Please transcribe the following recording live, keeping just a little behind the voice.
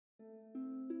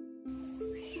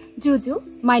Juju,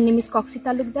 my name is Coxy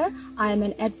Talukder. I am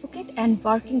an advocate and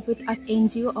working with an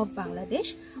NGO of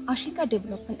Bangladesh, ASHIKA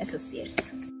Development Associates.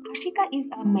 ASHIKA is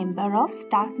a member of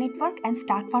START Network and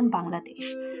START Fund Bangladesh.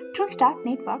 Through START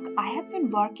Network, I have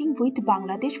been working with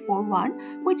Bangladesh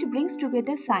FOREWARN, which brings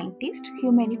together scientists,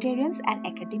 humanitarians, and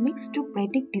academics to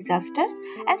predict disasters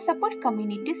and support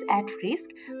communities at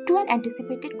risk to an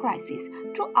anticipated crisis.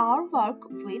 Through our work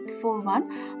with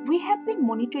FOREWARN, we have been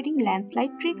monitoring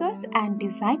landslide triggers and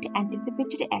designed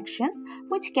anticipatory actions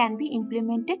which can be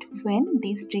implemented when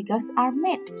these triggers are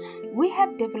met. We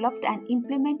have developed and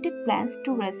implemented plans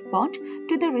to respond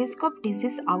to the risk of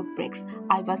disease outbreaks.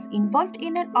 I was involved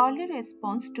in an early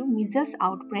response to measles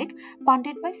outbreak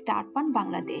funded by START Fund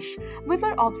Bangladesh. We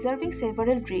were observing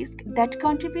several risks that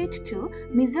contribute to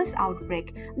measles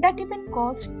outbreak that even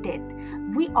caused death.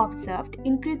 We observed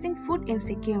increasing food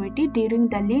insecurity during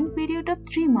the lean period of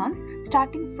 3 months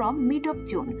starting from mid of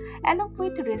June, along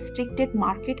with restricted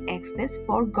market access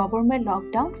for government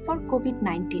lockdown for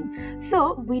COVID-19.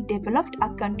 So we developed a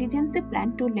contingency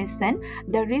plan to lessen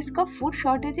the risk of food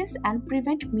shortages and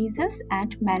prevent measles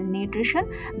and malnutrition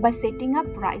by setting up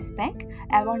rice bank,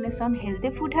 awareness on healthy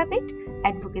food habit,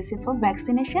 advocacy for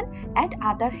vaccination, and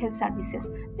other health services.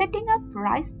 Setting up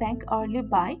rice bank early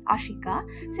by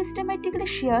ASHIKA systematically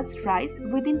shares rice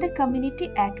within the community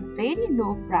at very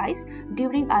low price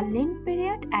during a lean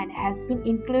period and has been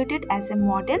included as a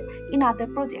model in other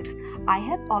projects. I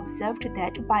have observed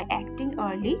that by acting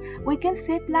early, we can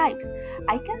save lives.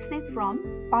 I can say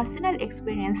from personal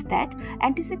experience that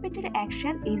anticipatory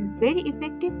action is very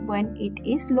effective when it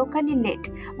is locally led.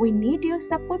 We need your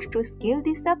support to scale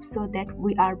this up so that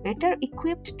we are better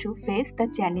equipped to face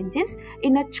the challenges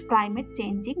in a climate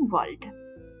changing world.